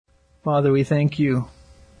Father, we thank you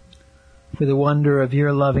for the wonder of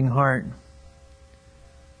your loving heart.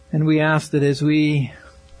 And we ask that as we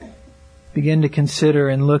begin to consider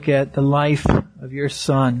and look at the life of your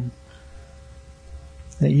Son,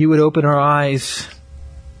 that you would open our eyes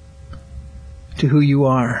to who you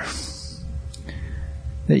are.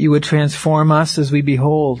 That you would transform us as we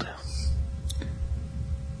behold.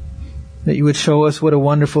 That you would show us what a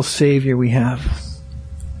wonderful Savior we have.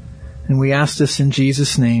 And we ask this in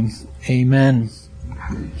Jesus' name. Amen.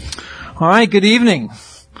 All right, good evening.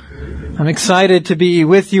 I'm excited to be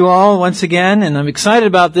with you all once again, and I'm excited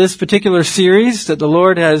about this particular series that the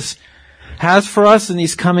Lord has for us in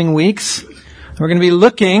these coming weeks. We're going to be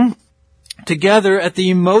looking together at the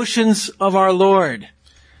emotions of our Lord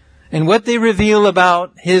and what they reveal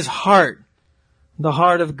about His heart, the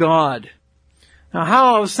heart of God. Now,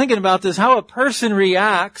 how I was thinking about this, how a person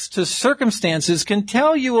reacts to circumstances can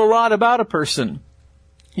tell you a lot about a person.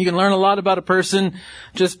 You can learn a lot about a person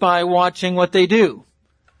just by watching what they do.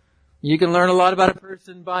 You can learn a lot about a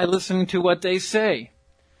person by listening to what they say.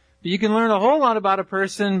 But you can learn a whole lot about a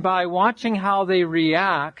person by watching how they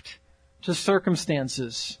react to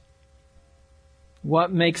circumstances.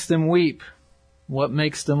 What makes them weep? What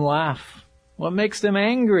makes them laugh? What makes them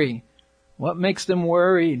angry? What makes them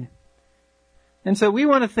worried? And so we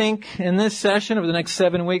want to think in this session over the next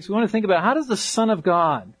 7 weeks, we want to think about how does the Son of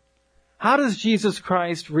God, how does Jesus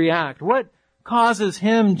Christ react? What causes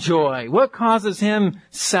Him joy? What causes Him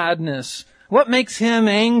sadness? What makes Him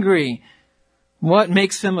angry? What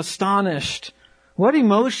makes Him astonished? What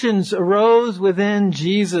emotions arose within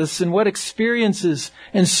Jesus and what experiences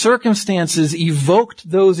and circumstances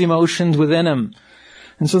evoked those emotions within Him?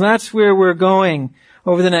 And so that's where we're going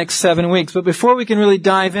over the next 7 weeks. But before we can really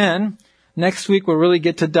dive in, next week we'll really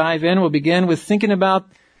get to dive in. We'll begin with thinking about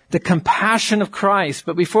the compassion of Christ.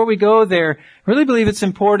 But before we go there, I really believe it's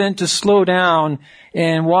important to slow down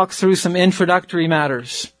and walk through some introductory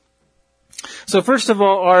matters. So first of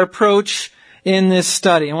all, our approach in this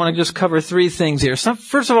study. I want to just cover 3 things here.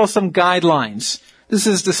 First of all, some guidelines. This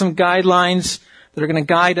is some guidelines that are going to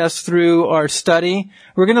guide us through our study.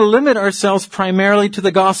 We're going to limit ourselves primarily to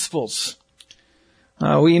the Gospels.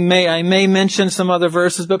 I may mention some other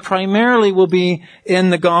verses, but primarily we'll be in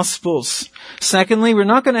the Gospels. Secondly, we're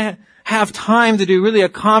not going to have time to do really a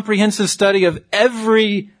comprehensive study of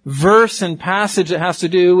every verse and passage that has to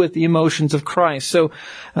do with the emotions of Christ. So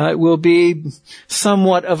it will be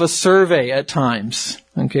somewhat of a survey at times.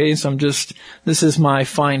 Okay, so this is my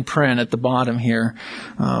fine print at the bottom here.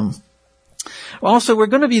 Also, we're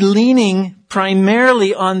going to be leaning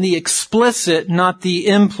primarily on the explicit, not the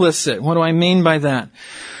implicit. What do I mean by that?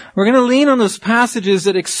 We're going to lean on those passages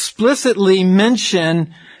that explicitly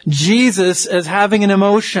mention Jesus as having an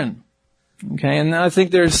emotion. Okay, and I think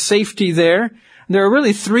there's safety there. There are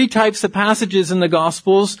really 3 types of passages in the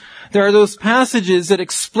Gospels. There are those passages that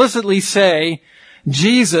explicitly say,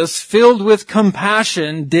 Jesus, filled with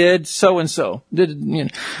compassion, did so-and-so.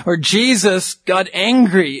 Or Jesus got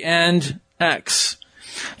angry and X.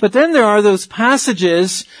 But then there are those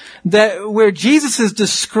passages where Jesus is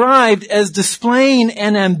described as displaying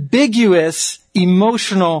an ambiguous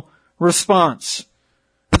emotional response.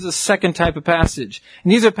 This is a second type of passage.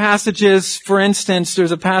 And these are passages, for instance,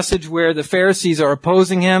 there's a passage where the Pharisees are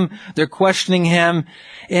opposing Him, they're questioning Him,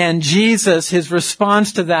 and Jesus, His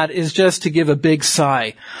response to that is just to give a big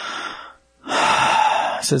sigh.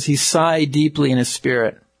 It says He sighed deeply in His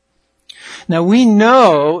spirit. Now we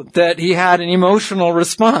know that He had an emotional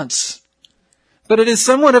response, but it is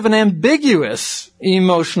somewhat of an ambiguous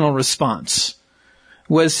emotional response.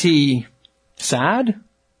 Was He sad?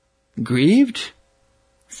 Grieved?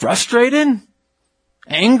 Frustrated?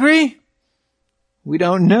 Angry? We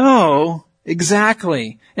don't know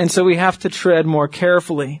exactly. And so we have to tread more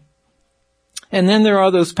carefully. And then there are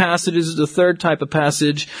those passages, the third type of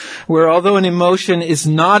passage, where although an emotion is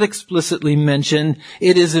not explicitly mentioned,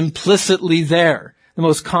 it is implicitly there. The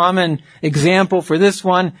most common example for this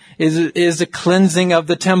one is the cleansing of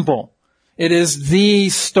the temple. It is the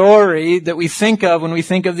story that we think of when we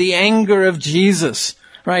think of the anger of Jesus.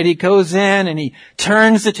 Right, He goes in and He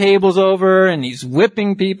turns the tables over and He's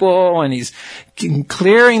whipping people and He's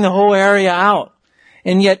clearing the whole area out.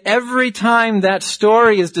 And yet every time that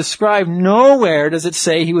story is described, nowhere does it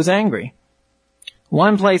say He was angry.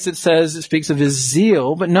 One place it speaks of His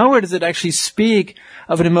zeal, but nowhere does it actually speak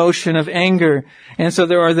of an emotion of anger. And so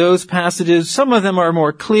there are those passages. Some of them are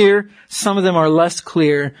more clear, some of them are less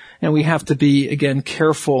clear, and we have to be, again,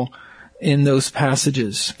 careful in those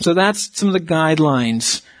passages. So that's some of the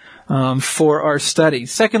guidelines for our study.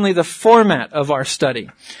 Secondly, the format of our study.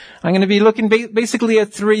 I'm going to be looking basically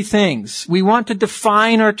at three things. We want to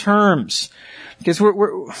define our terms because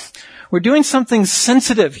we're doing something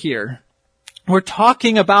sensitive here. We're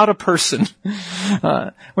talking about a person.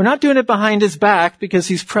 We're not doing it behind his back because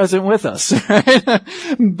he's present with us, right?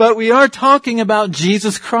 But we are talking about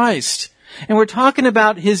Jesus Christ. And we're talking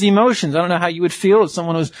about his emotions. I don't know how you would feel if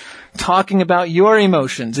someone was talking about your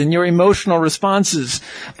emotions and your emotional responses.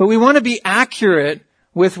 But we want to be accurate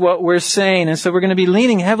with what we're saying. And so we're going to be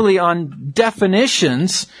leaning heavily on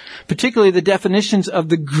definitions, particularly the definitions of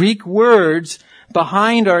the Greek words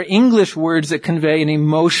behind our English words that convey an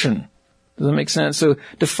emotion. Does that make sense? So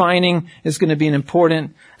defining is going to be an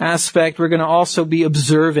important aspect. We're going to also be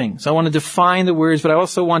observing. So I want to define the words, but I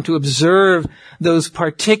also want to observe those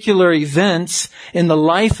particular events in the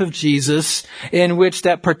life of Jesus in which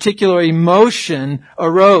that particular emotion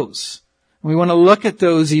arose. We want to look at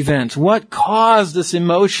those events. What caused this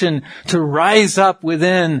emotion to rise up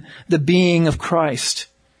within the being of Christ?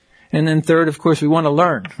 And then third, of course, we want to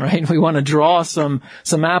learn, right? We want to draw some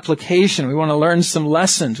application. We want to learn some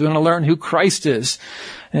lessons. We want to learn who Christ is.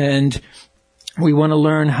 And we want to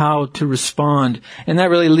learn how to respond. And that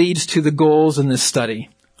really leads to the goals in this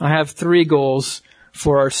study. I have 3 goals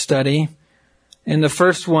for our study. And the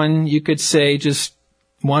first one, you could say just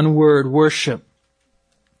one word, worship.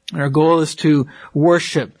 Our goal is to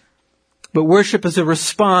worship. But worship is a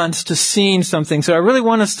response to seeing something. So I really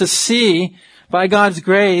want us to see, by God's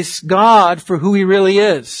grace, God for who he really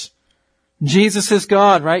is. Jesus is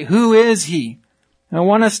God, right? Who is he? I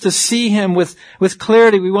want us to see him with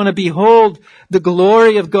clarity. We want to behold the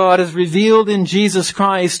glory of God as revealed in Jesus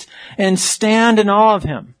Christ and stand in awe of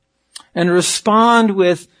him and respond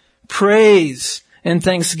with praise and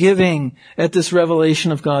thanksgiving at this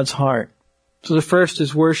revelation of God's heart. So the first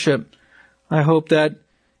is worship. I hope that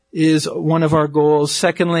is one of our goals.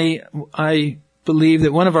 Secondly, I believe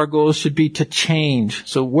that one of our goals should be to change.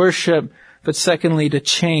 So worship, but secondly, to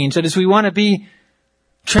change. That is, we want to be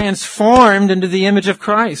transformed into the image of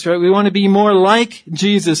Christ, right? We want to be more like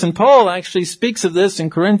Jesus. And Paul actually speaks of this in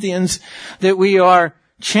Corinthians, that we are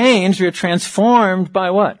changed, we are transformed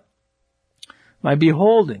by what? By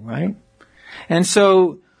beholding, right? And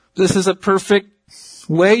so this is a perfect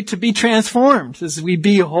way to be transformed, as we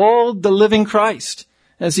behold the living Christ,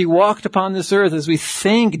 as he walked upon this earth, as we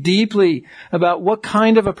think deeply about what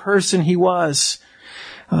kind of a person he was.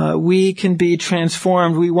 We can be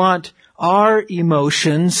transformed. We want our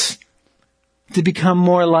emotions to become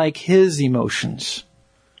more like his emotions.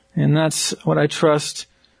 And that's what I trust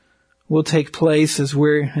will take place as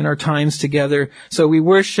we're in our times together. So we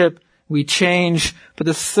worship, we change, but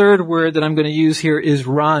the third word that I'm going to use here is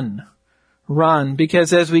run. Run.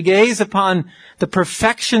 Because as we gaze upon the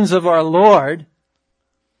perfections of our Lord,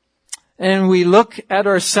 and we look at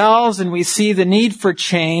ourselves and we see the need for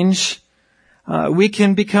change, we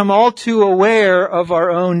can become all too aware of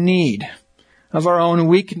our own need, of our own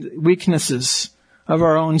weaknesses, of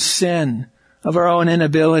our own sin, of our own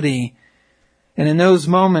inability. And in those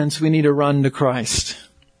moments, we need to run to Christ.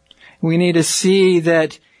 We need to see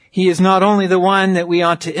that he is not only the one that we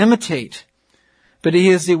ought to imitate, but he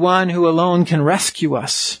is the one who alone can rescue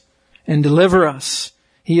us and deliver us.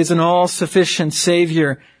 He is an all-sufficient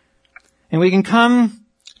Savior. And we can come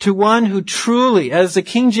to one who truly, as the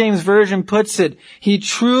King James Version puts it, he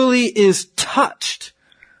truly is touched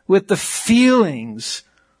with the feelings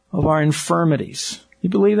of our infirmities. You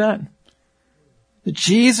believe that? That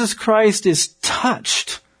Jesus Christ is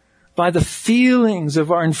touched by the feelings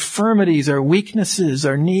of our infirmities, our weaknesses,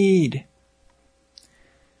 our need.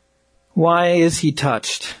 Why is he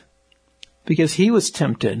touched? Because he was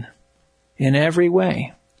tempted in every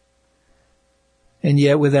way, and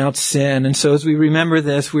yet without sin. And so as we remember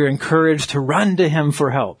this, we're encouraged to run to him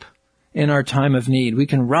for help in our time of need. We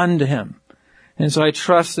can run to him. And so I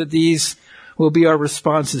trust that these will be our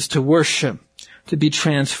responses to worship, to be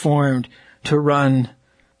transformed, to run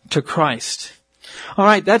to Christ. All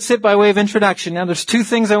right, that's it by way of introduction. Now there's 2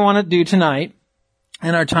 things I want to do tonight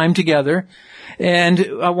in our time together. And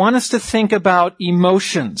I want us to think about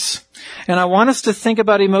emotions. And I want us to think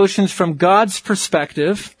about emotions from God's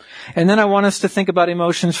perspective. And then I want us to think about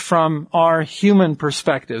emotions from our human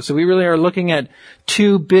perspective. So we really are looking at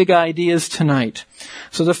 2 big ideas tonight.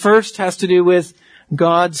 So the first has to do with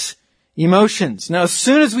God's emotions. Now, as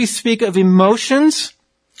soon as we speak of emotions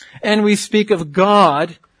and we speak of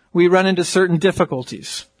God, we run into certain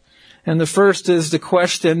difficulties. And the first is the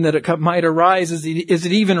question that it might arise, is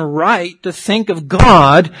it even right to think of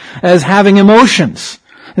God as having emotions?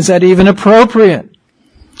 Is that even appropriate?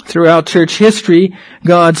 Throughout church history,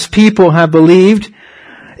 God's people have believed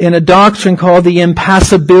in a doctrine called the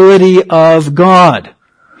impassibility of God.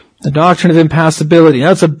 The doctrine of impassibility.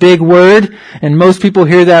 That's a big word, and most people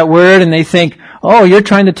hear that word and they think, oh, you're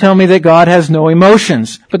trying to tell me that God has no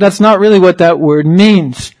emotions. But that's not really what that word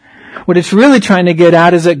means. What it's really trying to get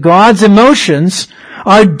at is that God's emotions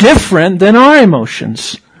are different than our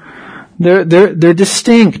emotions. They're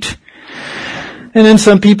distinct. And then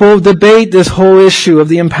some people debate this whole issue of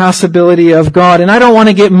the impassibility of God, and I don't want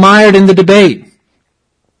to get mired in the debate.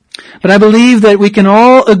 But I believe that we can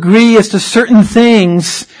all agree as to certain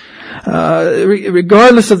things,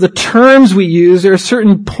 regardless of the terms we use. There are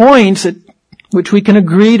certain points at which we can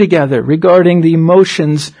agree together regarding the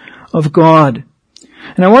emotions of God.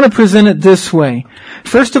 And I want to present it this way.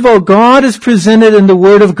 First of all, God is presented in the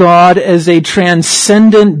Word of God as a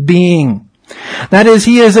transcendent being. That is,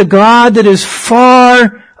 He is a God that is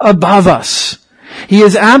far above us. He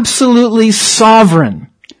is absolutely sovereign.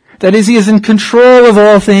 That is, He is in control of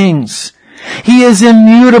all things. He is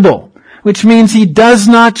immutable, which means He does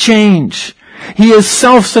not change. He is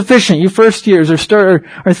self-sufficient. You first years are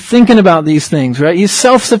thinking about these things, right? He's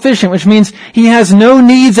self-sufficient, which means He has no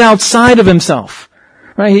needs outside of Himself.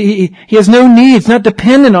 Right? He has no needs, not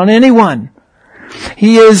dependent on anyone.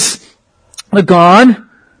 He is a God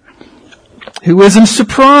who isn't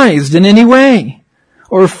surprised in any way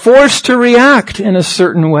or forced to react in a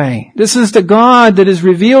certain way. This is the God that is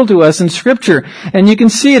revealed to us in Scripture. And you can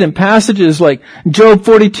see it in passages like Job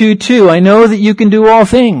 42:2. I know that you can do all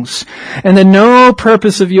things, and that no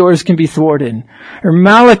purpose of yours can be thwarted. Or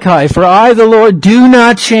Malachi, for I, the Lord, do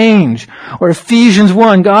not change. Or Ephesians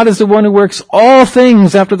 1, God is the one who works all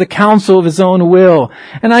things after the counsel of His own will.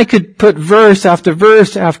 And I could put verse after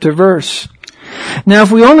verse after verse. Now,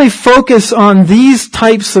 if we only focus on these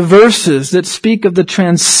types of verses that speak of the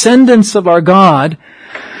transcendence of our God,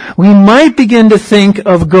 we might begin to think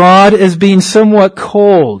of God as being somewhat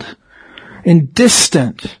cold and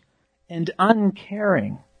distant and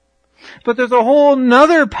uncaring. But there's a whole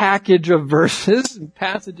nother package of verses and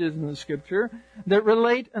passages in the Scripture that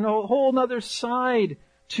relate a whole nother side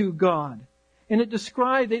to God. And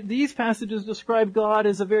these passages describe God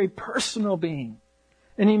as a very personal being.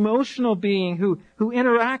 An emotional being who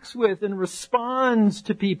interacts with and responds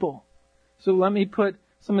to people. So let me put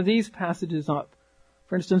some of these passages up.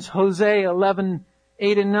 For instance, Hosea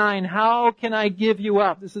 11:8 and 9. How can I give you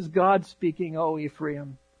up? This is God speaking, O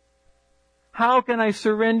Ephraim. How can I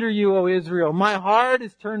surrender you, O Israel? My heart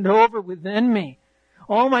is turned over within me.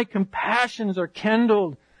 All my compassions are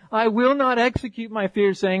kindled. I will not execute my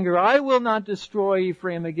fierce anger. I will not destroy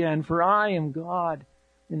Ephraim again, for I am God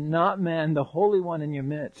and not man, the Holy One in your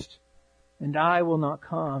midst. And I will not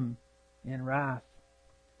come in wrath.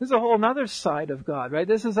 This is a whole other side of God, right?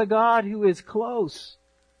 This is a God who is close,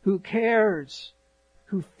 who cares,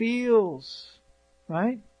 who feels,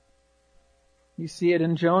 right? You see it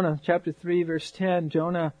in Jonah, chapter 3, verse 10.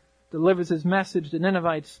 Jonah delivers his message to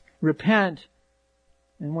Ninevites, repent.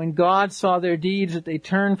 And when God saw their deeds, that they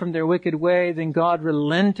turned from their wicked way, then God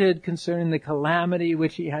relented concerning the calamity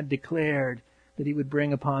which He had declared that He would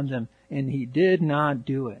bring upon them. And He did not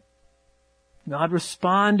do it. God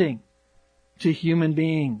responding to human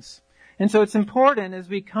beings. And so it's important as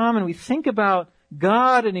we come and we think about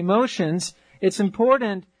God and emotions, it's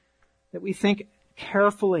important that we think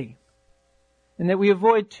carefully and that we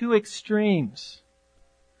avoid two extremes.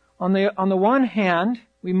 On the one hand,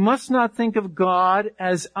 we must not think of God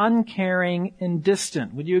as uncaring and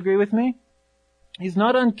distant. Would you agree with me? He's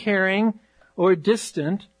not uncaring or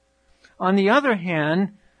distant. On the other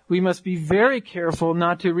hand, we must be very careful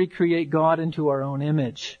not to recreate God into our own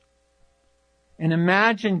image. And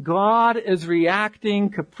imagine God as reacting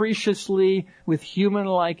capriciously with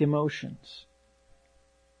human-like emotions.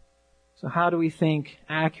 So how do we think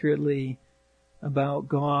accurately about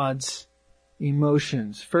God's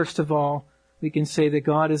emotions? First of all, we can say that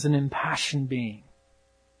God is an impassioned being.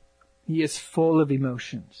 He is full of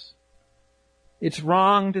emotions. It's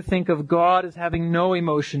wrong to think of God as having no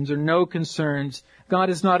emotions or no concerns. God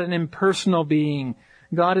is not an impersonal being.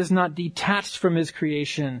 God is not detached from His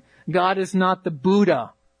creation. God is not the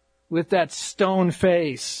Buddha with that stone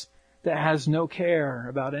face that has no care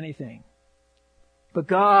about anything. But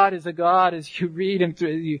God is a God, as you read Him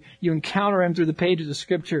through, you encounter Him through the pages of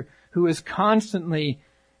Scripture, who is constantly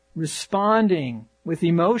responding with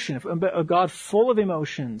emotion, a God full of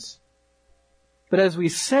emotions. But as we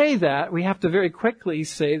say that, we have to very quickly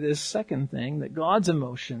say this second thing, that God's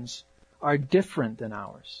emotions are different than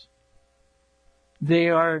ours. They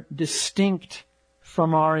are distinct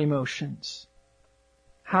from our emotions.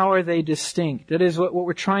 How are they distinct? That is what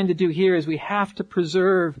we're trying to do here is we have to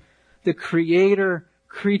preserve the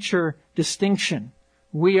creator-creature distinction.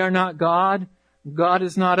 We are not God. God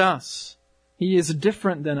is not us. He is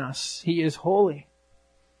different than us. He is holy.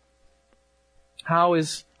 How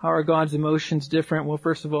are God's emotions different? Well,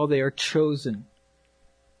 first of all, they are chosen.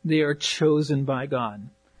 They are chosen by God.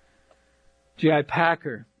 J.I.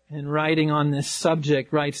 Packer, in writing on this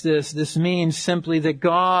subject, writes this: this means simply that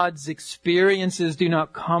God's experiences do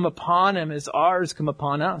not come upon Him as ours come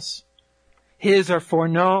upon us. His are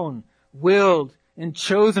foreknown, willed, and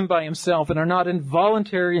chosen by Himself, and are not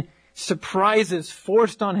involuntary surprises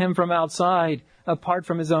forced on Him from outside, apart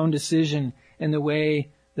from His own decision in the way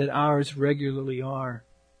that ours regularly are.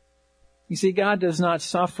 You see, God does not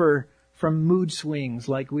suffer from mood swings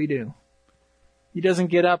like we do. He doesn't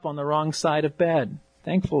get up on the wrong side of bed,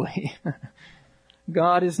 thankfully.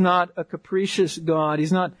 God is not a capricious God.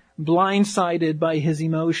 He's not blindsided by His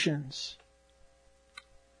emotions.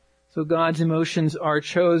 So God's emotions are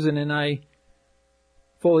chosen, and I'm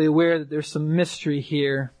fully aware that there's some mystery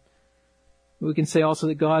here. We can say also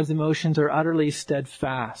that God's emotions are utterly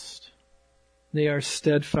steadfast. They are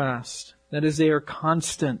steadfast. That is, they are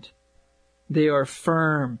constant. They are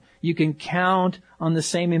firm. You can count on the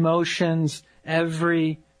same emotions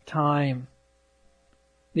every time.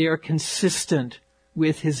 They are consistent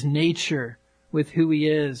with His nature, with who He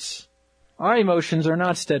is. Our emotions are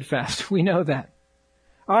not steadfast. We know that.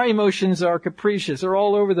 Our emotions are capricious. They're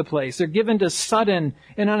all over the place. They're given to sudden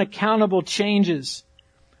and unaccountable changes.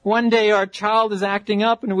 One day our child is acting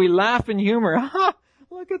up and we laugh in humor. Ha!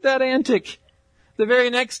 Look at that antic. The very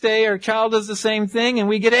next day our child does the same thing and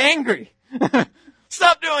we get angry.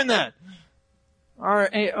 Stop doing that.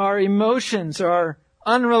 Our emotions are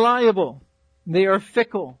unreliable. They are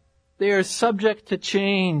fickle. They are subject to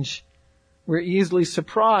change. We're easily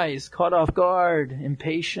surprised, caught off guard,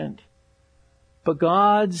 impatient. But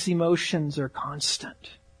God's emotions are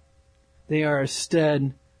constant. They are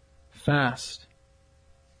steadfast.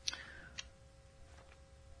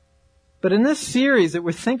 But in this series that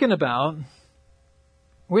we're thinking about,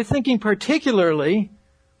 we're thinking particularly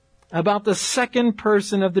about the second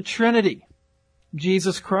person of the Trinity,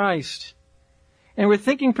 Jesus Christ. And we're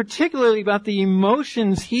thinking particularly about the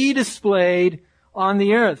emotions He displayed on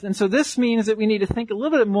the earth. And so this means that we need to think a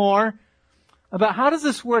little bit more about how does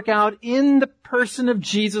this work out in the person of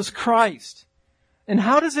Jesus Christ? And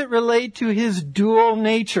how does it relate to His dual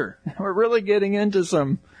nature? We're really getting into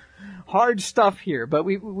some hard stuff here, but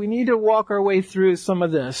we need to walk our way through some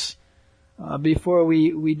of this before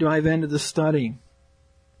we dive into the study.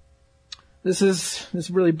 This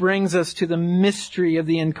really brings us to the mystery of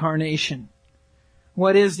the Incarnation.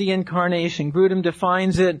 What is the Incarnation? Grudem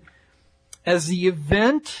defines it as the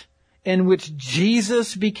event in which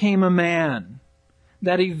Jesus became a man.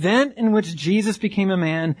 That event in which Jesus became a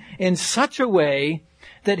man in such a way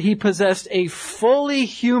that He possessed a fully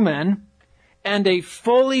human and a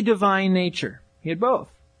fully divine nature. He had both.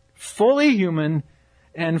 Fully human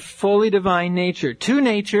and fully divine nature. Two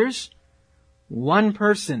natures, one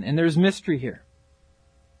person. And there's mystery here.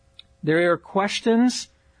 There are questions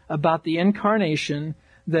about the Incarnation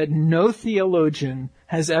that no theologian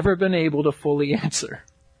has ever been able to fully answer.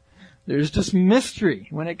 There's just mystery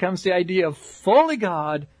when it comes to the idea of fully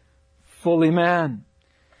God, fully man.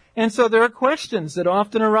 And so there are questions that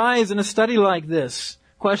often arise in a study like this.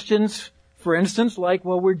 Questions, for instance, like,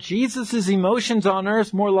 well, were Jesus' emotions on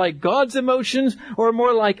earth more like God's emotions or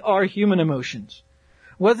more like our human emotions?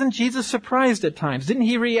 Wasn't Jesus surprised at times? Didn't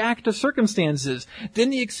He react to circumstances?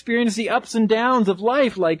 Didn't He experience the ups and downs of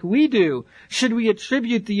life like we do? Should we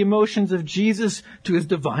attribute the emotions of Jesus to His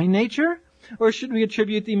divine nature? Or should we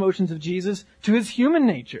attribute the emotions of Jesus to His human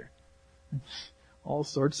nature? All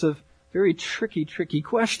sorts of very tricky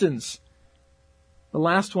questions. The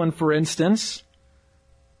last one, for instance,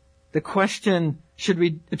 the question, should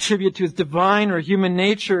we attribute to His divine or human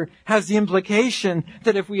nature, has the implication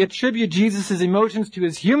that if we attribute Jesus' emotions to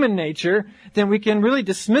His human nature, then we can really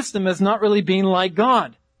dismiss them as not really being like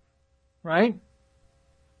God. Right?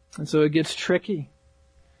 And so it gets tricky.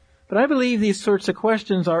 But I believe these sorts of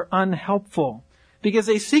questions are unhelpful because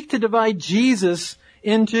they seek to divide Jesus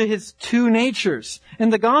into His two natures.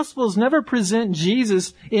 And the Gospels never present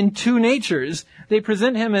Jesus in two natures. They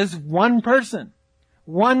present Him as one person,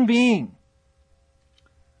 one being.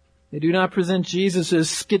 They do not present Jesus as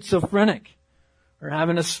schizophrenic or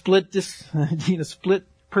having a split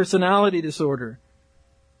personality disorder.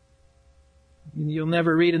 You'll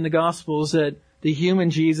never read in the Gospels that the human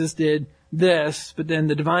Jesus did this, but then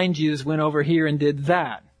the divine Jesus went over here and did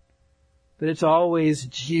that. But it's always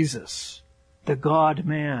Jesus, the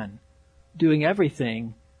God-man, doing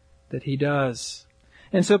everything that He does.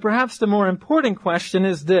 And so perhaps the more important question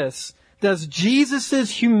is this, Does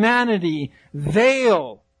Jesus' humanity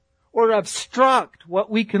veil or obstruct what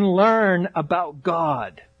we can learn about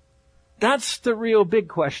God? That's the real big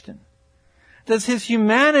question. Does his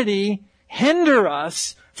humanity hinder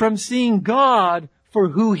us from seeing God for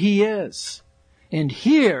who he is? And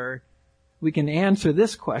here we can answer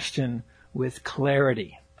this question with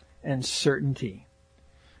clarity and certainty.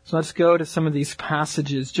 So let's go to some of these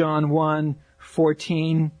passages. John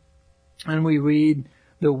 1:14, and we read,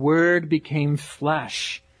 "The Word became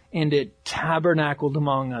flesh, and it tabernacled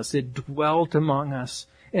among us. It dwelt among us,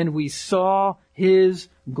 and we saw his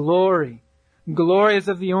glory. Glory as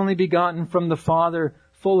of the only begotten from the Father,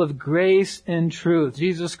 full of grace and truth."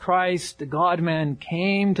 Jesus Christ, the God-man,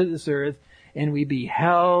 came to this earth, and we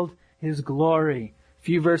beheld his glory. A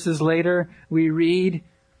few verses later, we read,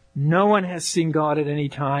 "No one has seen God at any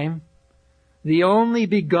time. The only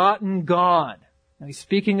begotten God." Now he's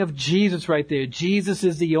speaking of Jesus right there. Jesus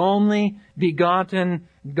is the only begotten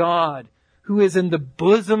God who is in the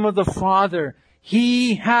bosom of the Father.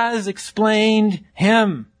 He has explained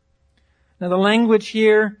him. Now the language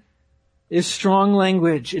here is strong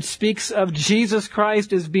language. It speaks of Jesus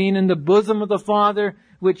Christ as being in the bosom of the Father,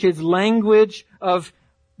 which is language of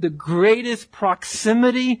the greatest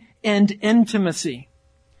proximity and intimacy.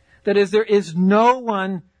 That is, there is no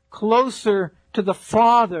one closer to the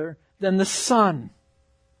Father than the Son.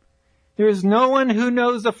 There is no one who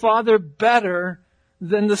knows the Father better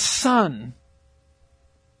than the Son.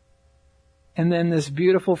 And then this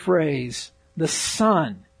beautiful phrase, the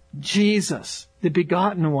Son, Jesus, the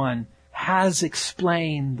begotten one, has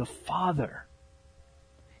explained the Father.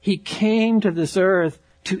 He came to this earth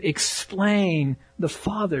to explain the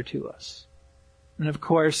Father to us. And of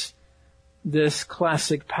course, this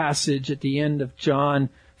classic passage at the end of John,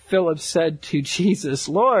 Philip said to Jesus,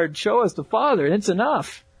 "Lord, show us the Father, and it's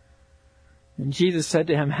enough." And Jesus said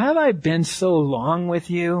to him, "Have I been so long with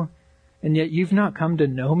you, and yet you've not come to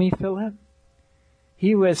know me, Philip?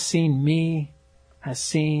 He who has seen me has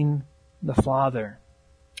seen the Father.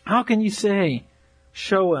 How can you say,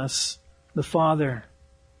 'Show us the Father'?"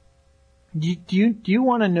 Do you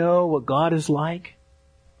want to know what God is like?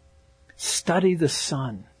 Study the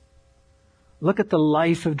Son. Look at the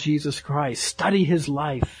life of Jesus Christ. Study his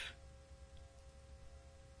life.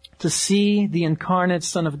 To see the incarnate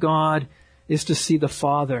Son of God is to see the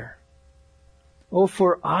Father. Oh,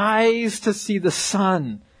 for eyes to see the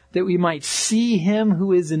Son, that we might see him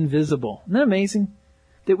who is invisible. Isn't that amazing?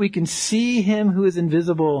 That we can see him who is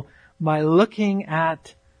invisible by looking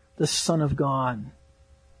at the Son of God.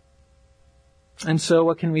 And so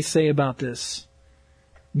what can we say about this?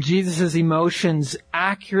 Jesus' emotions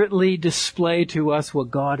accurately display to us what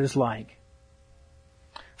God is like.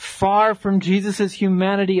 Far from Jesus'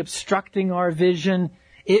 humanity obstructing our vision,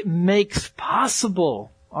 it makes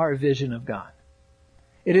possible our vision of God.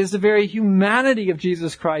 It is the very humanity of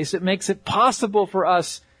Jesus Christ that makes it possible for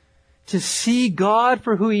us to see God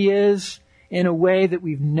for who he is in a way that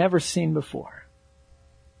we've never seen before.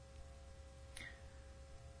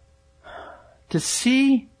 To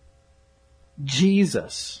see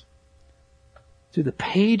Jesus through the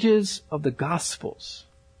pages of the Gospels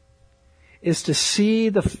is to see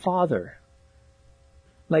the Father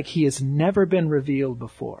like he has never been revealed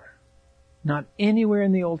before. Not anywhere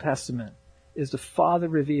in the Old Testament is the Father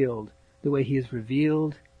revealed the way he is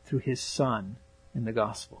revealed through his Son in the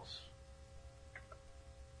Gospels.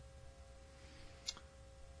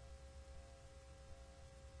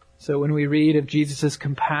 So when we read of Jesus'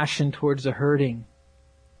 compassion towards the hurting,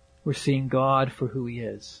 we're seeing God for who he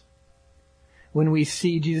is. When we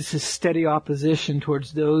see Jesus' steady opposition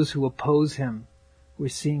towards those who oppose him, we're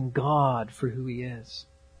seeing God for who he is.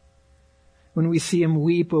 When we see him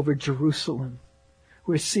weep over Jerusalem,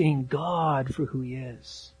 we're seeing God for who he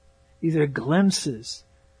is. These are glimpses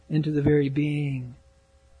into the very being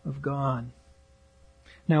of God.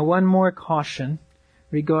 Now, one more caution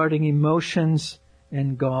regarding emotions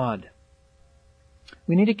and God.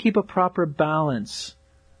 We need to keep a proper balance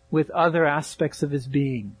with other aspects of his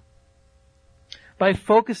being. By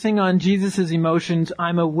focusing on Jesus' emotions,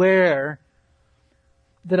 I'm aware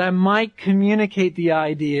that I might communicate the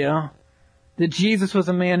idea that Jesus was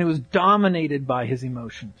a man who was dominated by his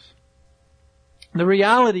emotions. The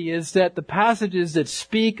reality is that the passages that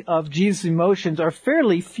speak of Jesus' emotions are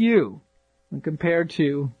fairly few when compared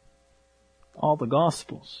to all the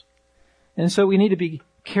Gospels. And so we need to be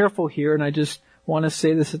careful here, and I just want to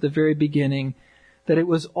say this at the very beginning, that it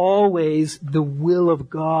was always the will of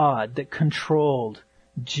God that controlled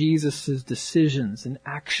Jesus' decisions and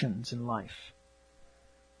actions in life.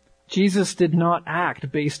 Jesus did not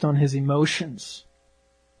act based on his emotions.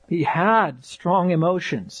 He had strong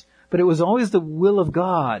emotions, but it was always the will of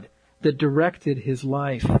God that directed his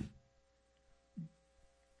life.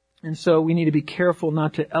 And so we need to be careful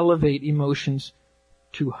not to elevate emotions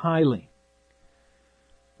too highly.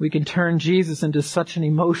 We can turn Jesus into such an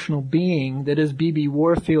emotional being that, as B.B.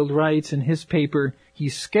 Warfield writes in his paper, he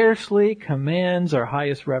scarcely commands our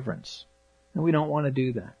highest reverence. And we don't want to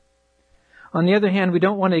do that. On the other hand, we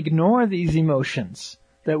don't want to ignore these emotions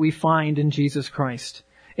that we find in Jesus Christ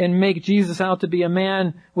and make Jesus out to be a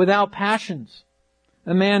man without passions,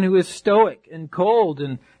 a man who is stoic and cold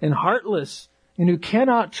and heartless and who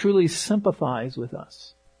cannot truly sympathize with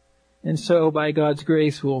us. And so, by God's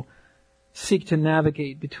grace, we'll seek to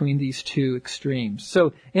navigate between these two extremes.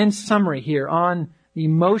 So, in summary here, on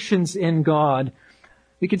emotions in God,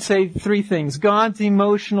 we could say three things. God's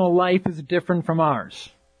emotional life is different from ours.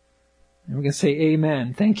 And we can say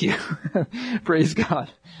amen. Thank you. Praise God.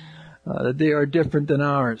 That they are different than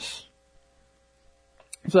ours.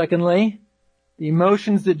 Secondly, the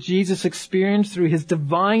emotions that Jesus experienced through his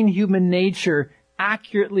divine human nature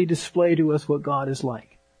accurately display to us what God is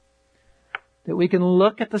like. That we can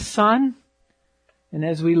look at the Son, and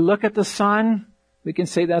as we look at the Son, we can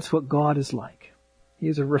say that's what God is like. He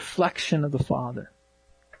is a reflection of the Father.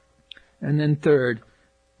 And then third,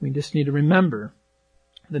 we just need to remember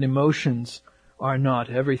that emotions are not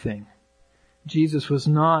everything. Jesus was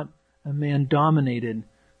not a man dominated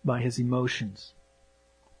by his emotions.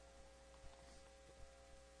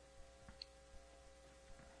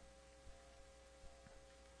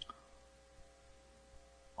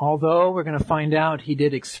 Although we're going to find out he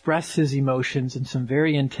did express his emotions in some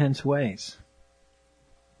very intense ways.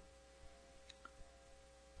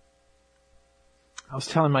 I was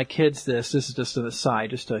telling my kids this is just an aside,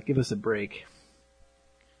 just to give us a break.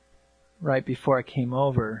 Right before I came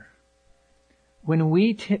over, when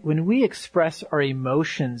we express our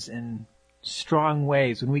emotions in strong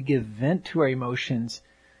ways, when we give vent to our emotions,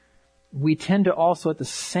 we tend to also at the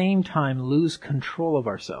same time lose control of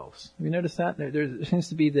ourselves. Have you noticed that? There seems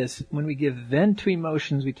to be this, when we give vent to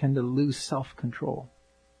emotions, we tend to lose self-control.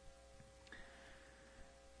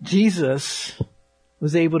 Jesus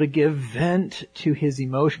was able to give vent to his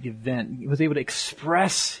emotion, He was able to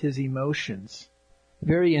express his emotions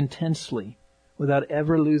very intensely without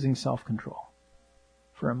ever losing self-control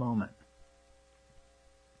for a moment.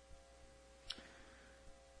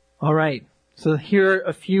 All right. So here are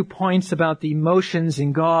a few points about the emotions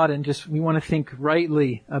in God, and we want to think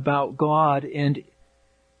rightly about God and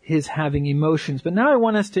his having emotions. But now I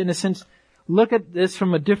want us to, in a sense, look at this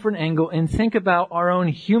from a different angle and think about our own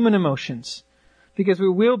human emotions. Because we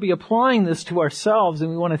will be applying this to ourselves,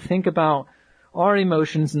 and we want to think about our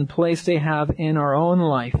emotions and the place they have in our own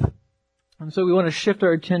life. And so we want to shift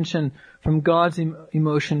our attention from God's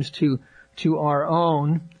emotions to our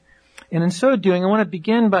own. And in so doing, I want to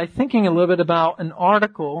begin by thinking a little bit about an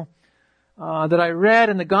article that I read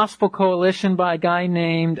in the Gospel Coalition by a guy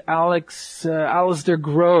named Alistair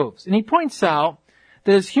Groves. And he points out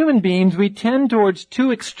that as human beings, we tend towards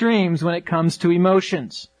two extremes when it comes to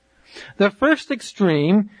emotions. The first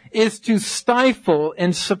extreme is to stifle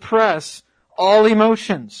and suppress all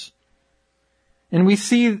emotions. And we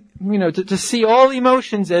see, to see all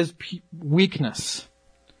emotions as weakness.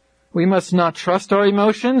 We must not trust our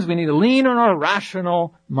emotions. We need to lean on our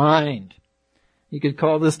rational mind. You could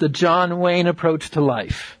call this the John Wayne approach to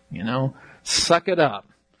life. Suck it up.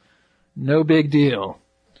 No big deal.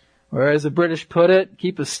 Or as the British put it,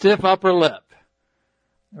 keep a stiff upper lip.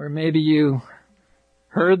 Or maybe you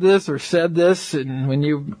heard this or said this when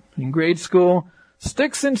you in grade school.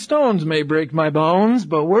 Sticks and stones may break my bones,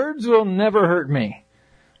 but words will never hurt me.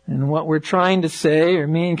 And what we're trying to say or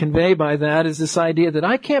mean convey by that is this idea that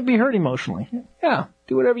I can't be hurt emotionally. Yeah,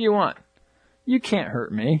 do whatever you want. You can't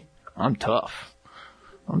hurt me. I'm tough.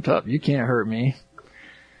 You can't hurt me.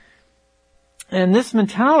 And this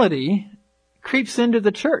mentality creeps into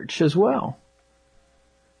the church as well,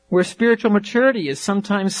 where spiritual maturity is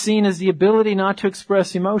sometimes seen as the ability not to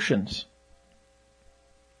express emotions.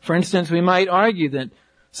 For instance, we might argue that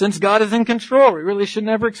since God is in control, we really should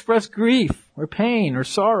never express grief or pain or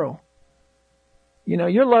sorrow.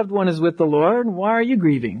 Your loved one is with the Lord. Why are you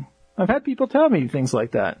grieving? I've had people tell me things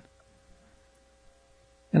like that.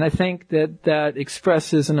 And I think that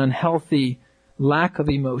expresses an unhealthy lack of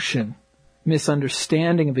emotion,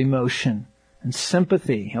 misunderstanding of emotion, and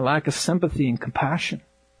sympathy, a lack of sympathy and compassion.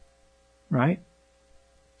 Right?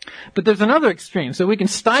 But there's another extreme. So we can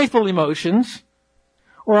stifle emotions,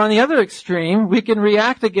 or on the other extreme, we can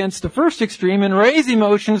react against the first extreme and raise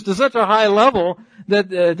emotions to such a high level,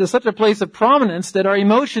 that to such a place of prominence, that our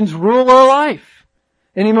emotions rule our life.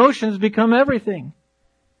 And emotions become everything.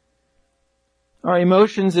 Our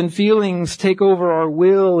emotions and feelings take over our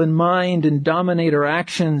will and mind and dominate our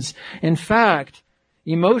actions. In fact,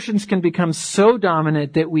 emotions can become so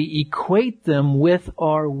dominant that we equate them with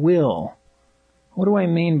our will. What do I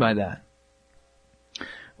mean by that?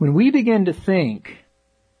 When we begin to think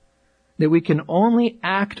that we can only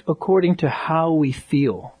act according to how we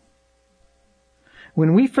feel,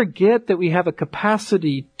 when we forget that we have a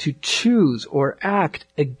capacity to choose or act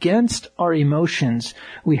against our emotions,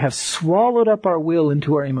 we have swallowed up our will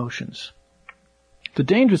into our emotions. It's a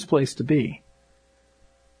dangerous place to be.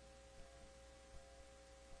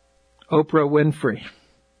 Oprah Winfrey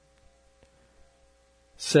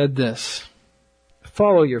said this: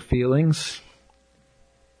 follow your feelings.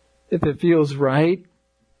 If it feels right,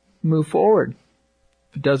 move forward.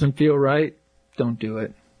 If it doesn't feel right, don't do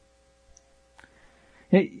it.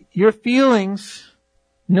 Your feelings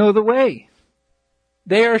know the way.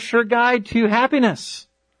 They are a sure guide to happiness.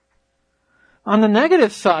 On the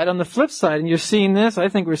negative side, on the flip side, and you're seeing this, I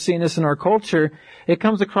think we're seeing this in our culture, it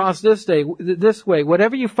comes across this way.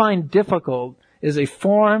 Whatever you find difficult is a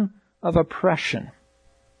form of oppression.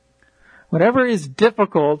 Whatever is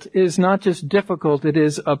difficult is not just difficult, it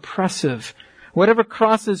is oppressive. Whatever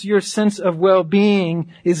crosses your sense of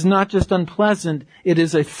well-being is not just unpleasant, it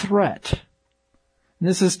is a threat. And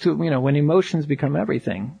this is when emotions become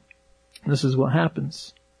everything. This is what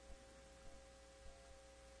happens.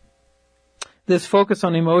 This focus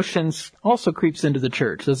on emotions also creeps into the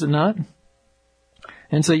church, does it not?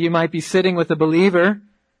 And so you might be sitting with a believer,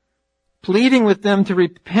 pleading with them to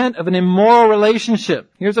repent of an immoral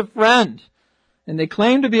relationship. Here's a friend, and they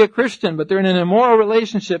claim to be a Christian, but they're in an immoral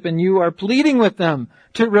relationship, and you are pleading with them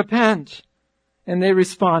to repent. And they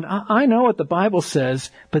respond, I know what the Bible says,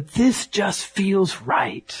 but this just feels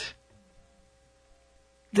right.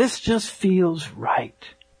 This just feels right.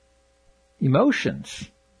 Emotions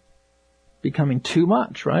becoming too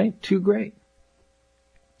much, right? Too great.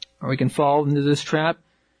 Or we can fall into this trap.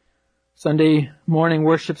 Sunday morning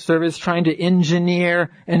worship service, trying to engineer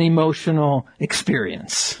an emotional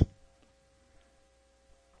experience.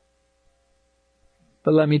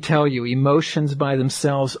 But let me tell you, emotions by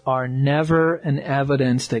themselves are never an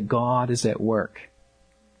evidence that God is at work.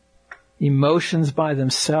 Emotions by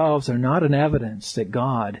themselves are not an evidence that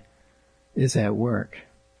God is at work.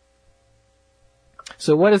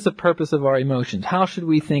 So what is the purpose of our emotions? How should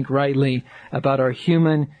we think rightly about our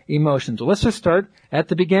human emotions? Well, let's just start at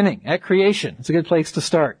the beginning, at creation. It's a good place to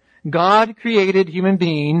start. God created human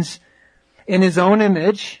beings in His own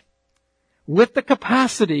image with the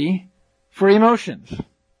capacity for emotions.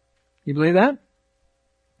 You believe that?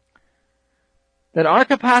 That our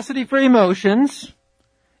capacity for emotions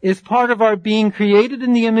is part of our being created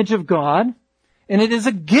in the image of God, and it is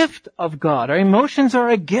a gift of God. Our emotions are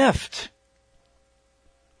a gift.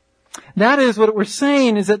 That is what we're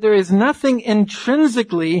saying, is that there is nothing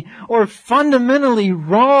intrinsically or fundamentally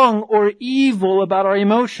wrong or evil about our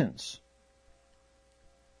emotions.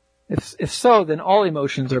 If so, then all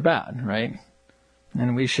emotions are bad, right?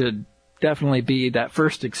 And we should definitely be that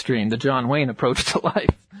first extreme, the John Wayne approach to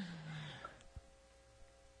life.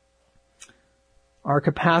 Our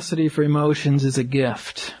capacity for emotions is a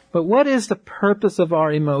gift. But what is the purpose of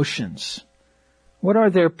our emotions? What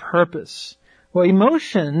are their purpose? Well,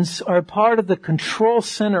 emotions are part of the control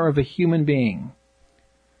center of a human being.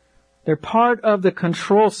 They're part of the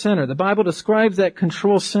control center. The Bible describes that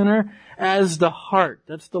control center as the heart.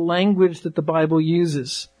 That's the language that the Bible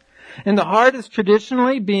uses. And the heart is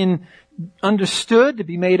traditionally been understood to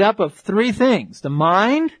be made up of three things: the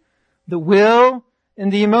mind, the will,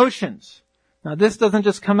 and the emotions. Now, this doesn't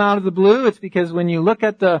just come out of the blue. It's because when you look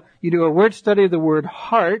at you do a word study of the word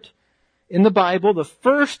heart in the Bible, the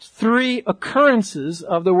first three occurrences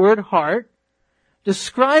of the word heart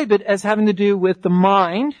describe it as having to do with the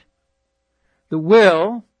mind, the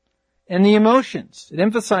will, and the emotions. It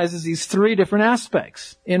emphasizes these three different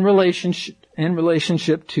aspects in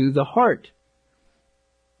relationship to the heart.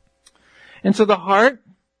 And so the heart,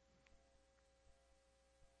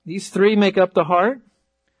 these three make up the heart,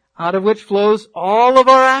 out of which flows all of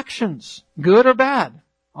our actions, good or bad.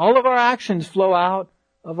 All of our actions flow out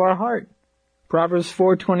of our heart. Proverbs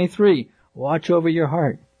 4:23, watch over your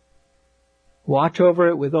heart. Watch over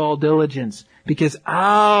it with all diligence, because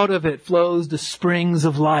out of it flows the springs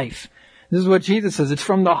of life. This is what Jesus says. It's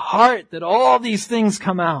from the heart that all these things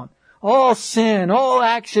come out. All sin, all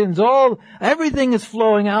actions, everything is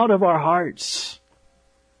flowing out of our hearts.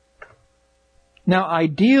 Now,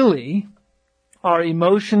 ideally, our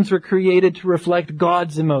emotions were created to reflect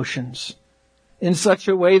God's emotions in such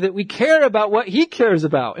a way that we care about what He cares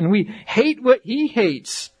about and we hate what He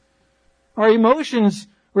hates. Our emotions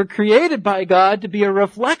We're created by God to be a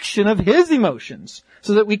reflection of His emotions,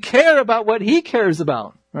 so that we care about what He cares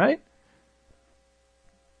about, right?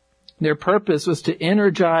 Their purpose was to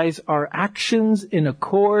energize our actions in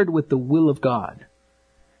accord with the will of God.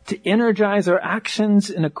 To energize our actions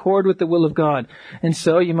in accord with the will of God. And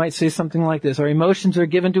so you might say something like this: our emotions are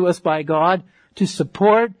given to us by God to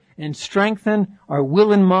support and strengthen our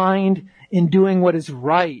will and mind in doing what is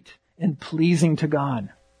right and pleasing to God.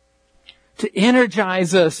 To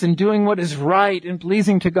energize us in doing what is right and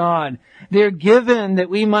pleasing to God. They're given that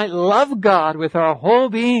we might love God with our whole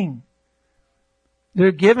being.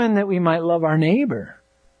 They're given that we might love our neighbor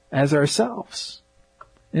as ourselves.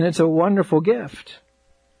 And it's a wonderful gift.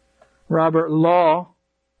 Robert Law,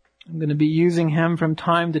 I'm going to be using him from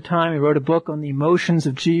time to time. He wrote a book on the emotions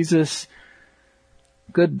of Jesus.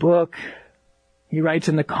 Good book. He writes,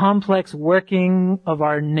 in the complex working of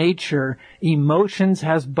our nature, emotions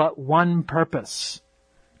has but one purpose: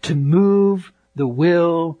 to move the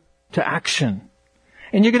will to action.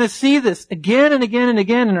 And you're going to see this again and again and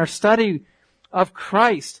again in our study of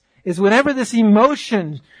Christ, is whenever this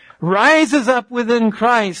emotion rises up within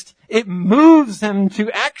Christ, it moves him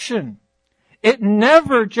to action. It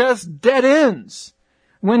never just dead ends.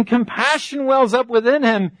 When compassion wells up within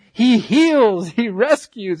him, he heals, he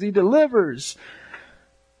rescues, he delivers.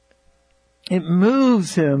 It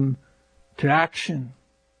moves him to action.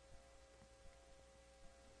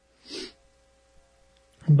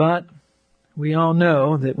 But we all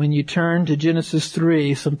know that when you turn to Genesis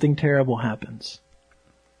 3, something terrible happens.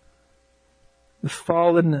 The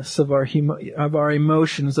fallenness of our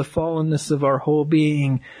emotions, the fallenness of our whole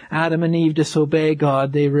being. Adam and Eve disobey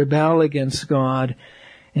God. They rebel against God.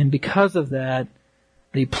 And because of that,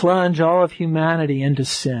 they plunge all of humanity into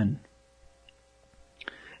sin.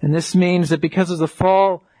 And this means that because of the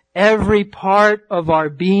fall, every part of our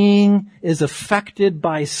being is affected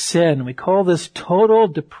by sin. We call this total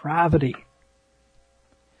depravity.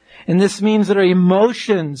 And this means that our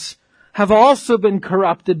emotions have also been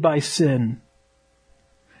corrupted by sin.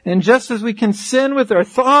 And just as we can sin with our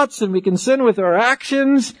thoughts and we can sin with our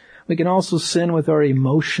actions, we can also sin with our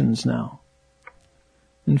emotions now.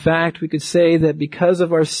 In fact, we could say that because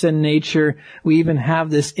of our sin nature, we even have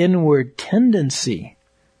this inward tendency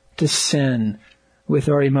to sin with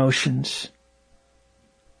our emotions.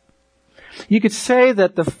 You could say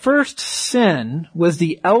that the first sin was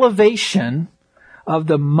the elevation of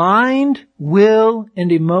the mind, will,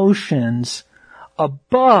 and emotions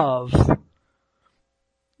above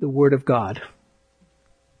the Word of God.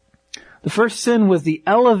 The first sin was the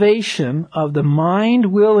elevation of the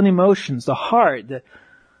mind, will, and emotions, the heart,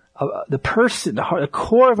 the person, the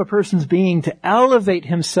core of a person's being, to elevate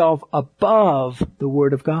himself above the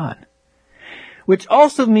Word of God. Which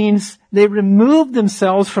also means they removed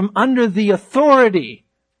themselves from under the authority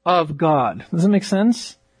of God. Does that make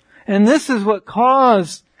sense? And this is what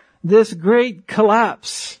caused this great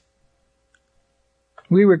collapse.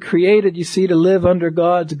 We were created, you see, to live under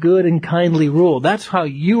God's good and kindly rule. That's how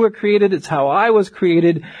you were created. It's how I was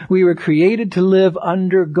created. We were created to live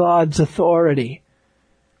under God's authority.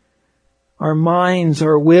 Our minds,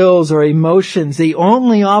 our wills, our emotions, they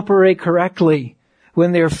only operate correctly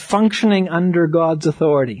when they're functioning under God's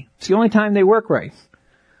authority. It's the only time they work right.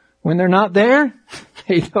 When they're not there,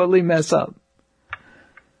 they totally mess up.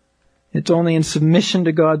 It's only in submission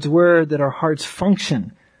to God's Word that our hearts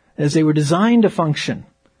function as they were designed to function,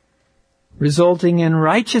 resulting in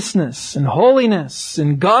righteousness and holiness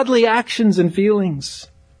and godly actions and feelings.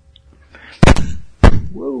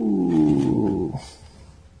 Whoa.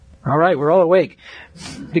 All right, we're all awake.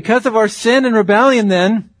 Because of our sin and rebellion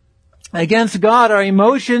then, against God, our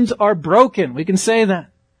emotions are broken. We can say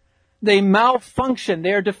that. They malfunction.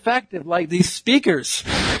 They are defective, like these speakers.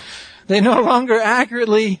 They no longer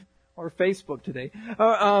accurately, or Facebook today,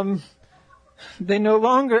 they no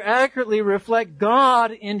longer accurately reflect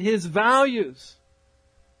God and His values.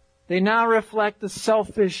 They now reflect the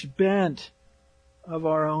selfish bent of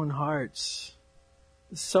our own hearts.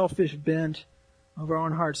 The selfish bent of our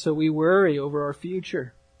own hearts. So we worry over our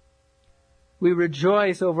future. We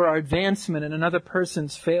rejoice over our advancement and another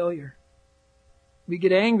person's failure. We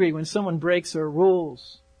get angry when someone breaks our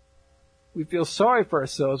rules. We feel sorry for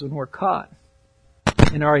ourselves when we're caught.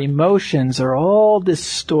 And our emotions are all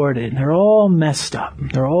distorted. They're all messed up.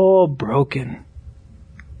 They're all broken.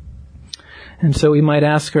 And so we might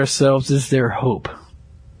ask ourselves, is there hope?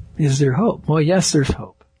 Is there hope? Well, yes, there's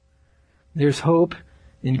hope. There's hope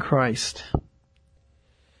in Christ.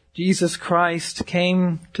 Jesus Christ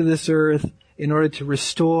came to this earth in order to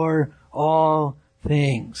restore all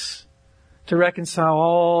things, to reconcile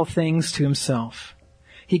all things to Himself.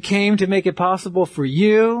 He came to make it possible for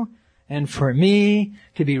you and for me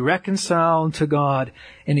to be reconciled to God.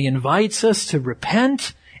 And He invites us to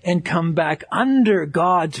repent and come back under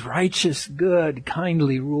God's righteous, good,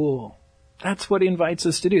 kindly rule. That's what He invites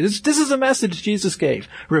us to do. This is a message Jesus gave.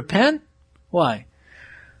 Repent. Why?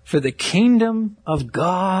 For the kingdom of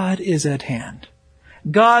God is at hand.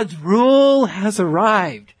 God's rule has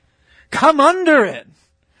arrived. Come under it.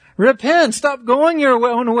 Repent. Stop going your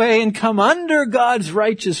own way and come under God's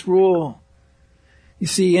righteous rule. You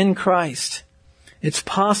see, in Christ, it's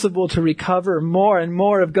possible to recover more and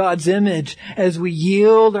more of God's image as we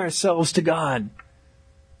yield ourselves to God.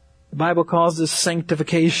 The Bible calls this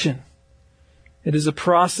sanctification. It is a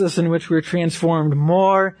process in which we're transformed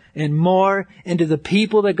more and more into the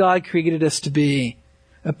people that God created us to be.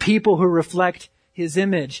 A people who reflect His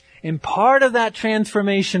image. And part of that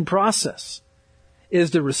transformation process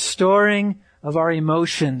is the restoring of our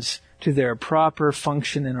emotions to their proper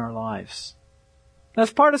function in our lives.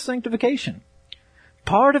 That's part of sanctification.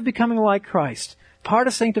 Part of becoming like Christ, part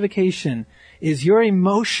of sanctification is your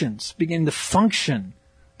emotions begin to function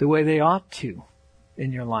the way they ought to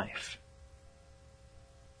in your life.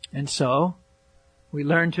 And so, we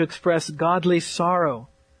learn to express godly sorrow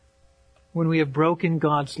when we have broken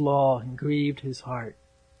God's law and grieved His heart.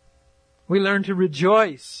 We learn to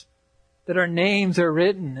rejoice that our names are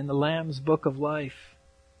written in the Lamb's book of life.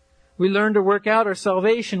 We learn to work out our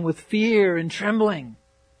salvation with fear and trembling.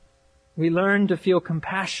 We learn to feel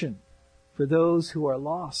compassion for those who are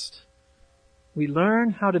lost. We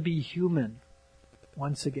learn how to be human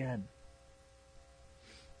once again.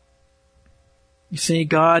 You see,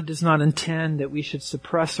 God does not intend that we should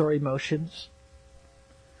suppress our emotions,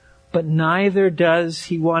 but neither does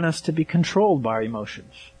He want us to be controlled by our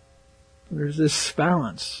emotions. There's this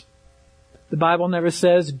balance. The Bible never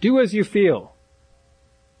says, do as you feel.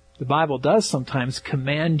 The Bible does sometimes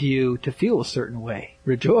command you to feel a certain way.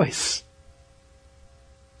 Rejoice.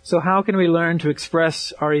 So how can we learn to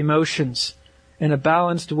express our emotions in a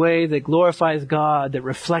balanced way that glorifies God, that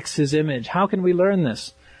reflects His image? How can we learn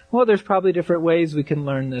this? Well, there's probably different ways we can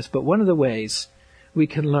learn this, but one of the ways we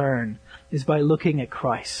can learn is by looking at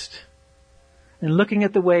Christ and looking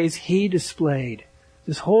at the ways He displayed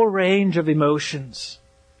this whole range of emotions.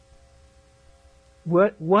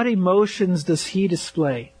 What emotions does He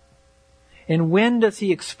display? And when does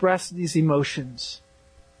He express these emotions?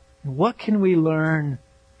 And what can we learn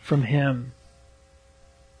from Him?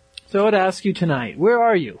 So I would ask you tonight, where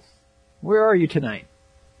are you? Where are you tonight?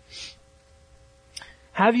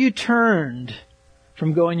 Have you turned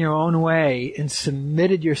from going your own way and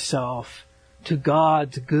submitted yourself to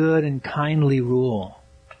God's good and kindly rule?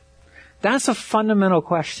 That's a fundamental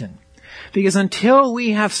question. Because until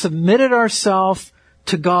we have submitted ourselves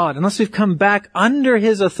to God, unless we've come back under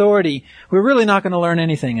His authority, we're really not going to learn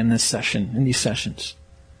anything in this session, in these sessions.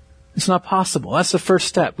 It's not possible. That's the first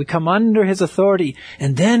step. We come under His authority,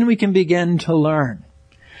 and then we can begin to learn.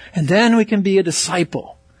 And then we can be a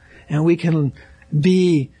disciple. And we can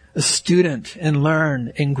be a student and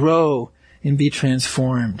learn and grow and be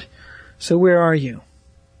transformed. So where are you?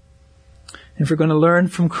 If we're going to learn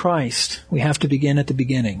from Christ, we have to begin at the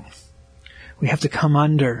beginning. We have to come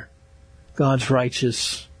under God's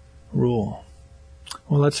righteous rule.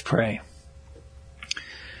 Well, let's pray.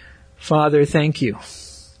 Father, thank You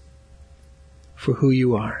for who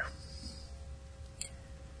You are.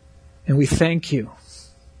 And we thank You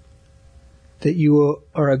that You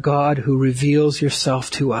are a God who reveals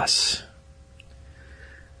Yourself to us.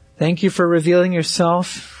 Thank You for revealing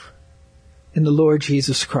Yourself in the Lord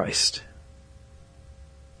Jesus Christ.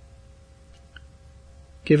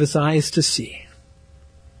 Give us eyes to see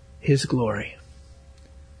His glory.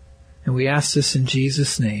 And we ask this in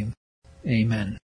Jesus' name. Amen.